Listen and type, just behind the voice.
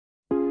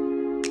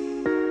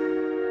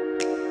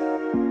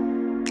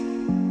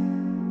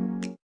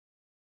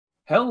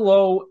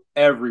Hello,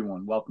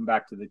 everyone. Welcome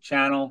back to the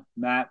channel.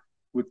 Matt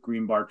with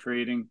Green Bar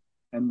Trading,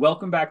 and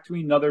welcome back to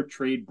another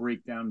trade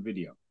breakdown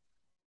video.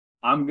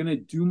 I'm going to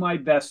do my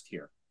best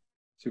here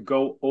to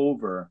go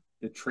over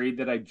the trade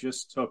that I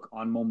just took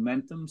on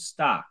Momentum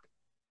Stock,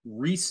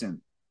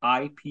 recent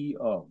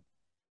IPO,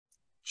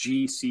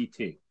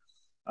 GCT.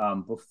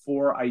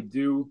 Before I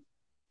do,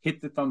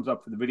 hit the thumbs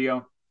up for the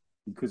video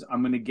because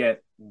I'm going to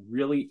get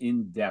really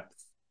in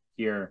depth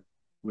here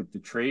with the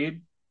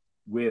trade,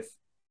 with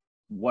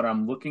what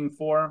I'm looking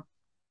for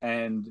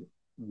and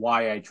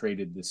why I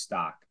traded this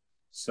stock.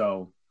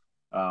 So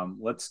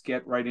let's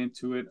get right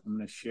into it. I'm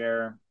going to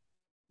share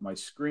my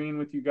screen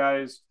with you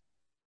guys.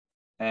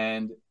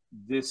 And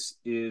this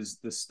is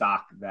the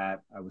stock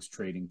that I was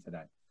trading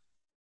today.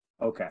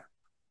 Okay,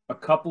 a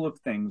couple of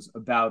things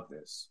about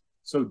this.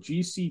 So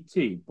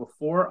GCT,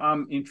 before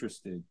I'm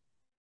interested,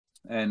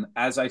 and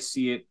as I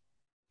see it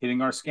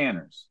hitting our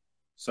scanners,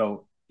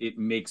 so it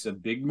makes a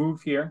big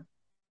move here.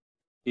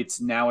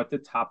 It's now at the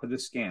top of the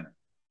scanner.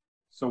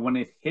 So when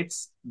it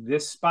hits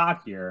this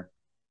spot here,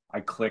 I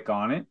click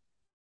on it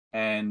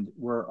and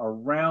we're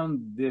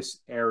around this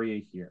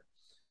area here.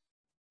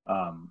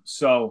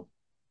 So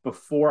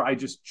before I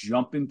just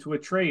jump into a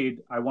trade,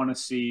 I want to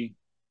see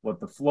what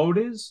the float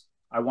is.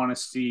 I want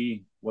to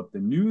see what the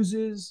news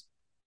is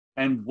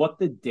and what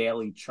the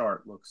daily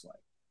chart looks like.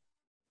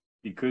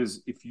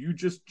 Because if you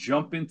just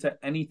jump into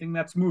anything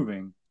that's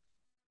moving,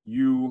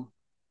 you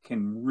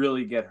can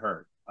really get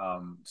hurt.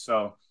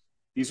 So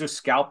these are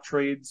scalp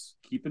trades.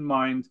 Keep in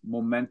mind,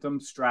 momentum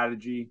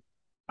strategy.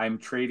 I'm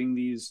trading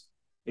these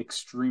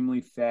extremely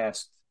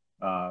fast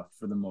for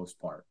the most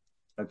part.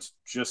 That's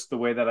just the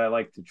way that I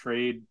like to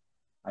trade.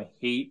 I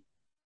hate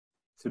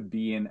to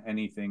be in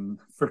anything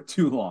for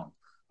too long,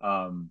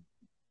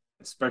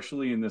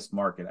 especially in this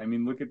market. I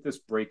mean, look at this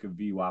break of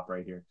VWAP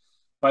right here.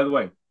 By the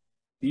way,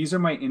 these are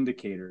my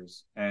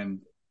indicators,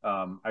 and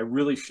I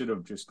really should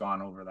have just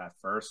gone over that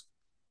first.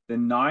 The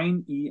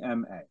 9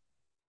 EMA,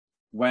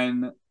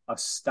 when a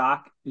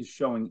stock is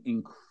showing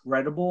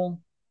incredible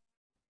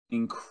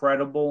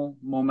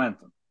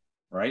momentum,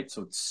 right?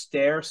 So it's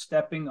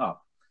stair-stepping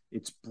up.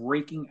 It's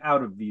breaking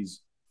out of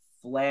these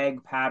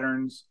flag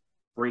patterns,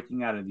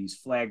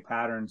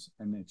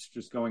 and it's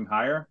just going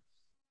higher.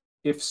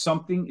 If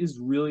something is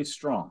really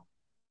strong,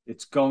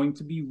 it's going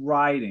to be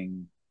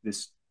riding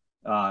this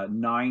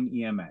 9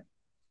 EMA.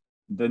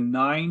 The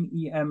 9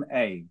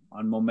 EMA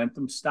on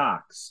momentum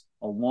stocks,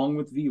 along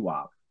with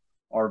VWAP,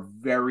 are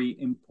very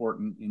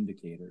important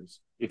indicators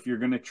if you're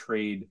going to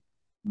trade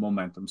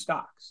momentum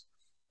stocks.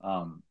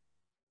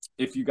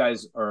 If you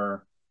guys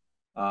are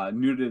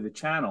new to the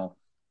channel,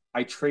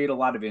 I trade a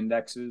lot of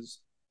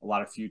indexes, a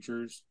lot of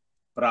futures,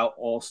 but I'll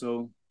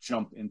also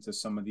jump into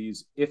some of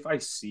these if I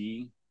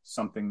see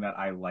something that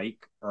I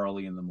like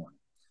early in the morning.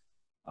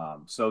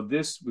 So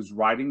this was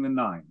riding the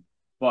 9.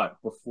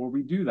 But before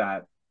we do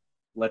that,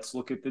 let's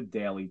look at the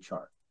daily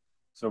chart.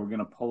 So we're going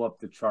to pull up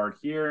the chart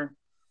here.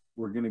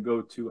 We're going to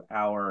go to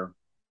our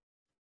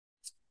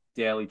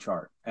daily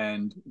chart.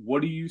 And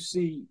what do you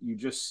see? You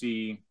just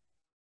see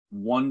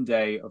 1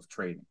 day of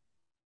trading.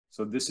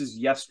 So this is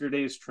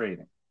yesterday's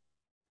trading.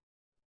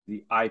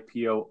 The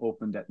IPO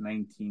opened at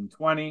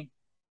 19.20,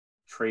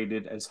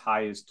 traded as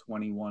high as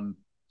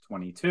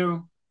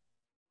 21.22,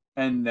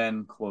 and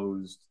then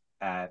closed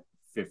at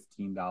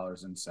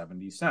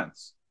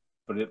 $15.70.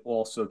 But it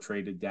also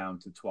traded down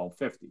to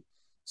 12.50.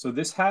 So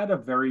this had a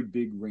very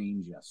big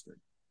range yesterday.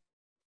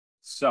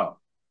 So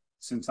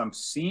since I'm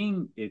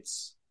seeing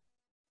it's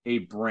a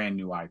brand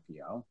new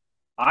IPO,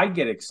 I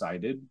get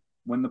excited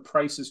when the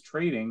price is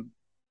trading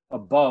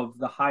above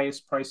the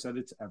highest price that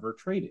it's ever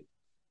traded,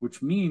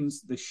 which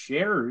means the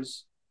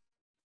shares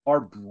are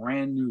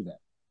brand new then.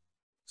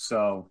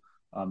 So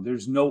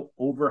there's no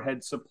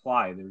overhead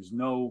supply. There's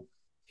no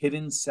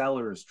hidden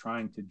sellers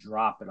trying to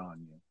drop it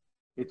on you.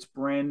 It's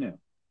brand new.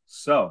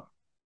 So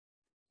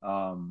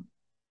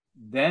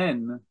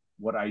then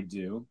what I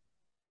do,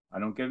 I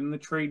don't get in the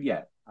trade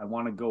yet. I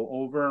want to go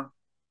over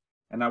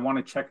and I want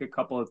to check a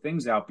couple of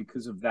things out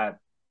because of that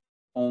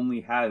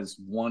only has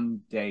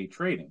 1 day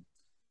trading.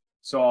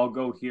 So I'll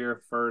go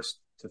here first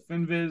to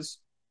FinViz.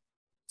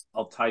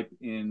 I'll type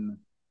in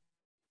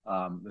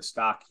the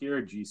stock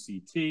here,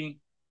 GCT,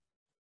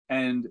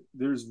 and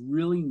there's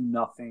really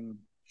nothing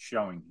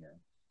showing here.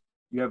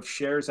 You have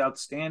shares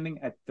outstanding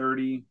at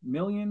 30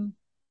 million,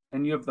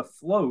 and you have the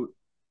float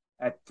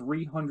at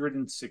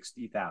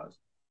 360,000.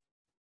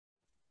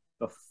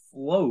 The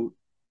float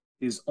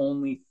is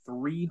only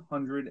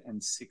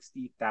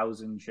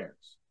 360,000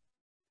 shares.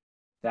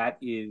 That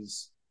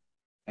is,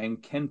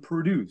 and can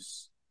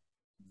produce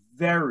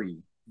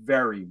very,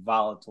 very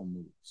volatile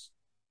moves,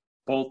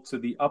 both to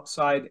the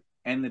upside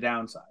and the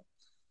downside.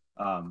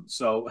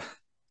 So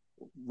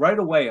right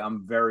away,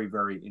 I'm very,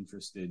 very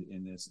interested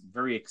in this,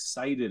 very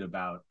excited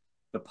about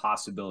the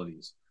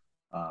possibilities.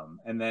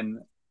 And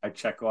then I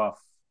check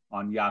off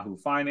on Yahoo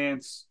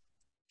Finance,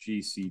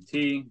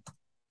 GCT,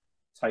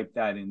 type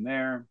that in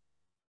there.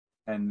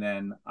 And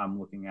then I'm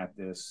looking at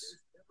this.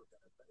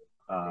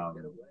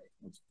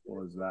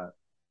 What is that?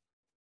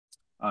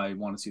 I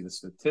want to see the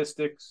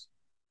statistics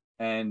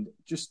and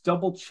just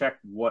double check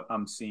what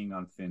I'm seeing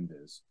on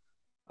FinViz.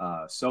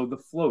 So the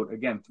float,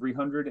 again,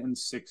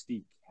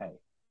 360K.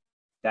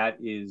 That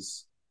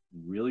is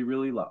really,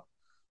 really low.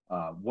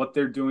 What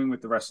they're doing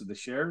with the rest of the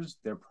shares,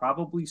 they're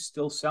probably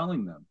still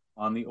selling them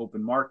on the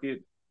open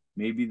market.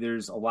 Maybe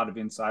there's a lot of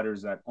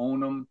insiders that own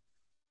them.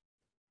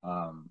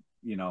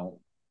 You know,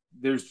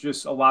 there's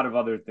just a lot of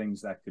other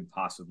things that could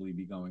possibly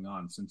be going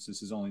on since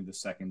this is only the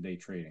second day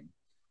trading.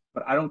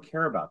 But I don't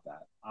care about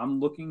that. I'm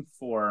looking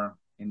for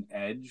an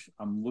edge.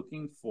 I'm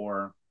looking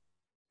for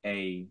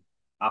a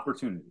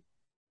opportunity.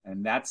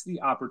 And that's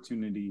the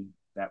opportunity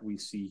that we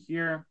see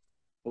here,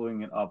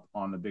 pulling it up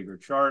on the bigger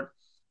chart.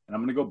 And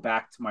I'm going to go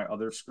back to my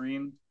other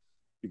screen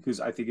because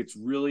I think it's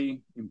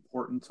really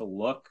important to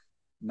look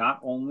not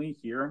only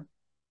here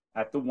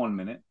at the 1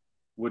 minute,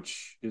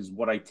 which is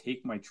what I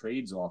take my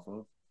trades off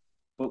of,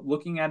 but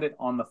looking at it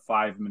on the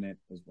 5 minute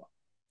as well.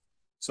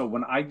 So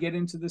when I get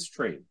into this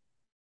trade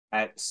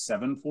at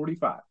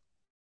 7:45,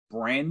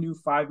 brand new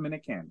 5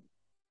 minute candle,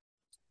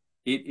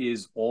 it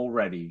is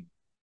already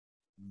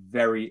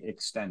very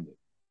extended.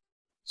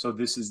 So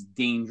this is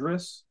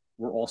dangerous.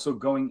 We're also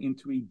going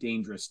into a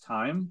dangerous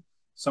time.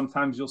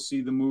 Sometimes you'll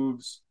see the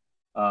moves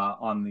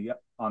on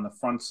the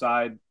front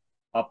side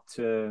up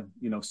to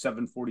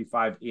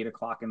 7:45, 8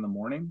 o'clock in the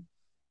morning,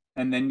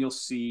 and then you'll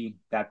see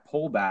that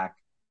pullback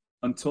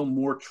until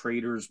more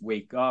traders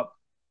wake up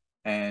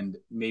and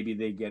maybe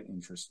they get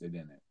interested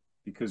in it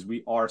because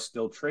we are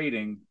still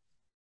trading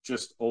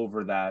just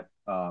over that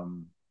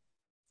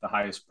the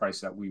highest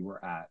price that we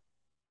were at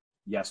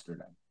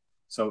yesterday.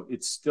 So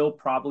it's still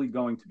probably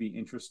going to be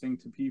interesting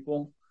to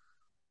people.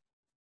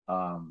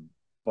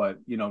 But,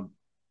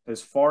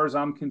 as far as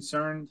I'm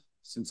concerned,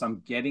 since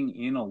I'm getting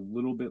in a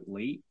little bit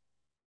late,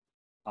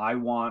 I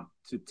want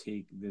to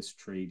take this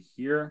trade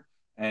here.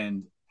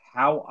 And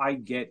how I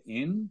get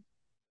in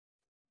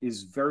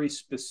is very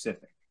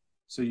specific.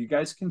 So you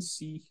guys can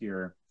see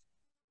here,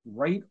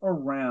 right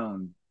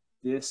around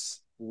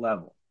this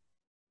level,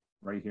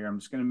 right here. I'm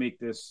just going to make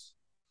this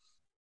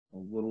a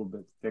little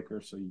bit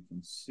thicker so you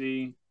can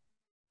see.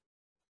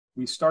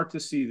 We start to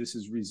see this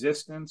is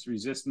resistance.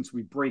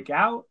 We break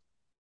out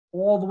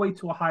all the way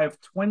to a high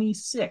of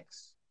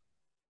 26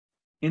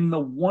 in the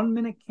 1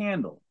 minute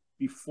candle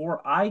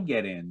before I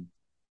get in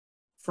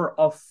for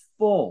a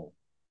full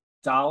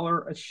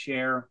 $1 a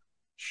share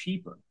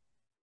cheaper.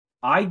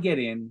 I get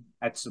in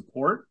at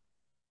support,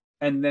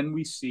 and then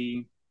we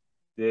see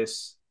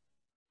this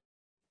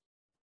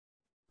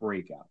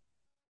breakout,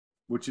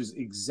 which is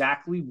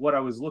exactly what I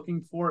was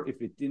looking for.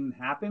 If it didn't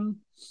happen,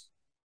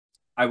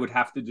 I would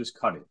have to just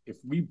cut it. If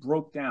we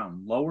broke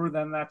down lower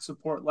than that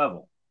support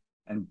level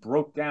and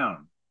broke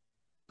down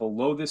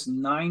below this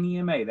 9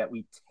 EMA that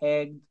we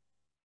tagged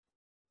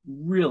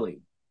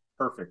really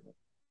perfectly,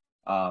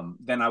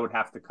 then I would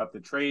have to cut the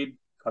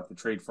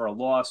trade for a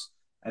loss,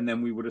 and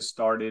then we would have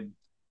started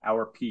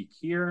our peak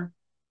here,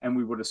 and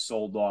we would have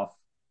sold off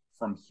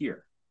from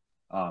here.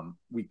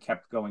 We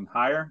kept going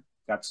higher,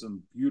 got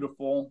some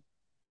beautiful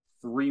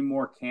 3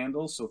 more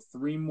candles, so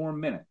 3 more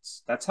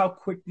minutes. That's how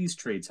quick these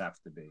trades have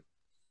to be.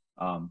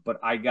 But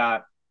I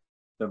got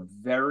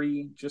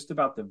just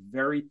about the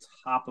very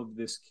top of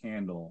this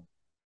candle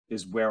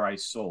is where I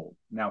sold.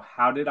 Now,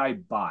 how did I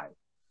buy?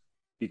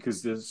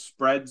 Because the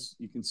spreads,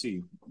 you can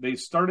see, they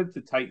started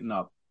to tighten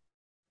up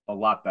a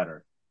lot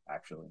better,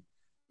 actually.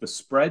 The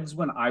spreads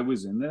when I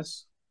was in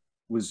this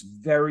was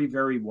very,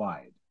 very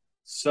wide.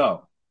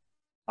 So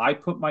I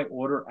put my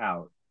order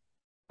out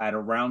at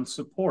around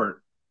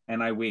support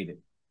and I waited.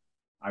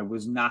 I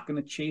was not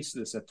going to chase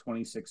this at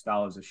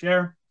 $26 a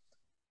share.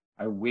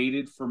 I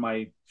waited for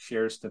my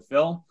shares to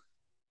fill.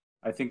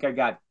 I think I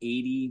got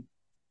 80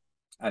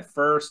 at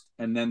first,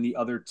 and then the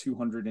other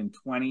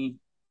 220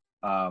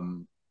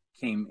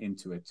 came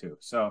into it too.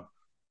 So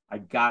I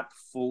got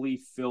fully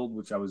filled,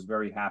 which I was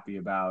very happy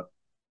about.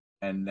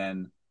 And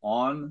then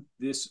on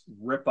this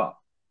rip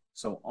up,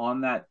 so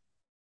on that,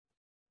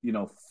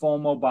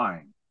 FOMO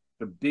buying,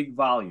 the big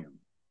volume,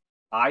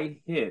 I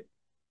hit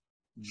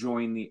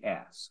join the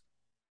ask.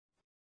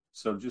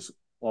 So just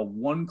a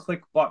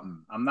 1-click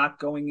button. I'm not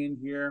going in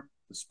here.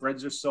 The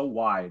spreads are so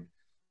wide,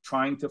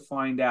 trying to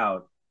find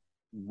out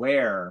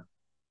where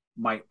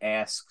my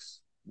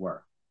asks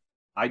were.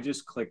 I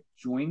just clicked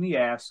join the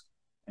ask,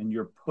 and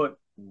you're put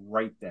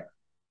right there.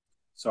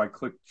 So I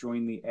clicked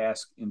join the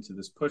ask into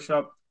this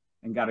push-up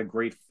and got a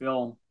great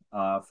fill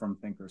from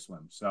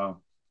Thinkorswim.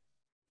 So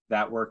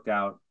that worked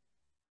out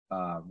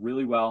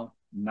really well.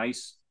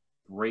 Nice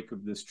break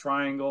of this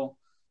triangle.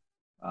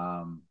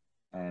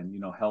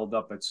 And, held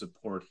up at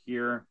support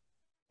here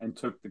and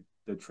took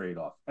the trade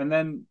off. And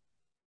then,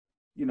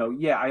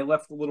 I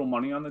left a little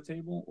money on the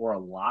table or a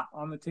lot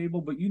on the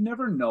table, but you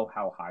never know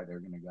how high they're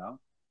going to go.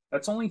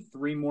 That's only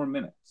 3 more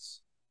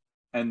minutes.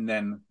 And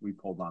then we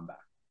pulled on back.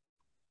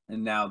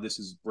 And now this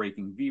is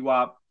breaking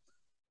VWAP,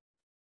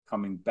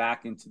 coming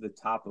back into the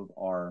top of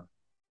our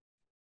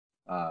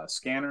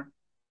scanner.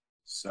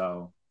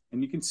 So,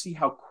 and you can see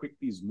how quick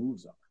these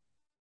moves are.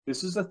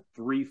 This is a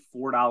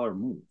 $3-4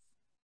 move.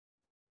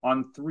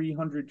 On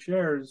 300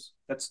 shares,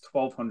 that's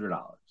 $1,200.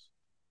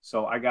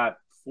 So I got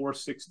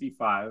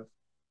 465.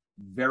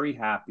 Very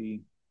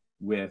happy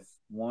with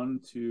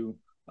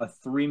a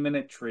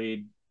 3-minute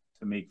trade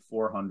to make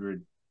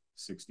 $465.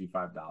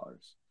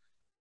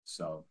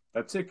 So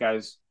that's it,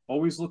 guys.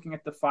 Always looking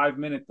at the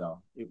 5-minute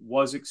though. It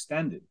was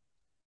extended.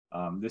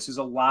 This is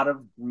a lot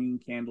of green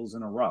candles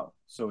in a row.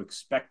 So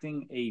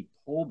expecting a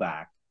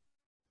pullback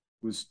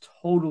was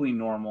totally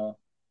normal.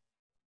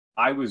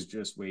 I was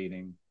just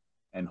waiting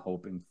and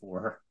hoping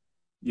for,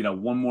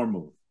 one more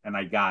move. And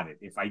I got it.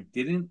 If I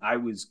didn't, I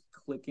was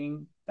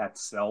clicking that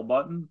sell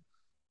button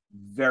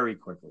very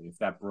quickly if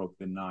that broke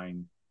the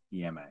 9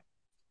 EMA.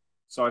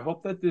 So I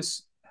hope that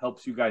this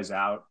helps you guys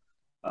out.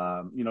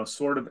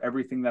 Sort of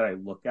everything that I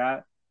look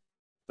at,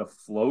 the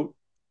float,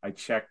 I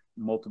check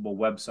multiple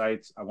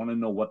websites. I want to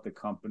know what the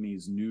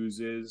company's news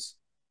is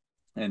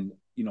and,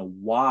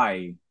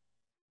 why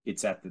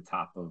it's at the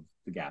top of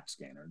the gap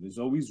scanner. There's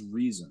always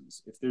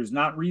reasons. If there's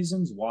not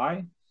reasons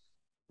why,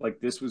 like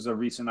this was a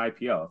recent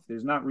IPO, if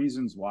there's not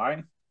reasons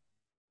why,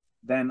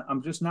 then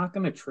I'm just not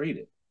going to trade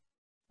it.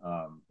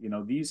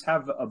 These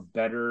have a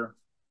better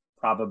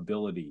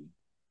probability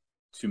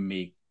to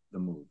make the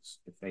moves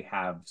if they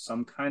have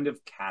some kind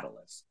of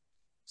catalyst.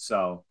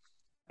 So,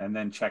 and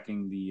then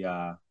checking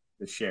the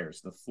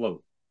shares, the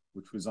float,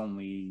 which was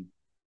only,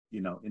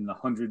 in the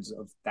hundreds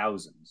of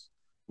thousands,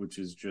 which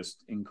is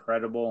just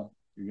incredible.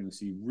 You're going to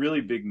see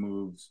really big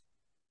moves,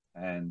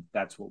 and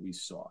that's what we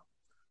saw.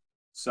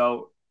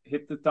 So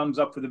hit the thumbs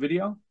up for the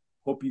video.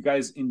 Hope you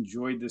guys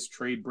enjoyed this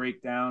trade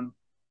breakdown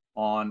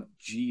on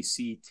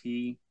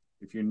GCT.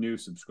 If you're new,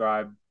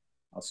 subscribe.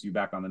 I'll see you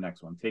back on the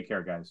next one. Take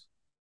care, guys.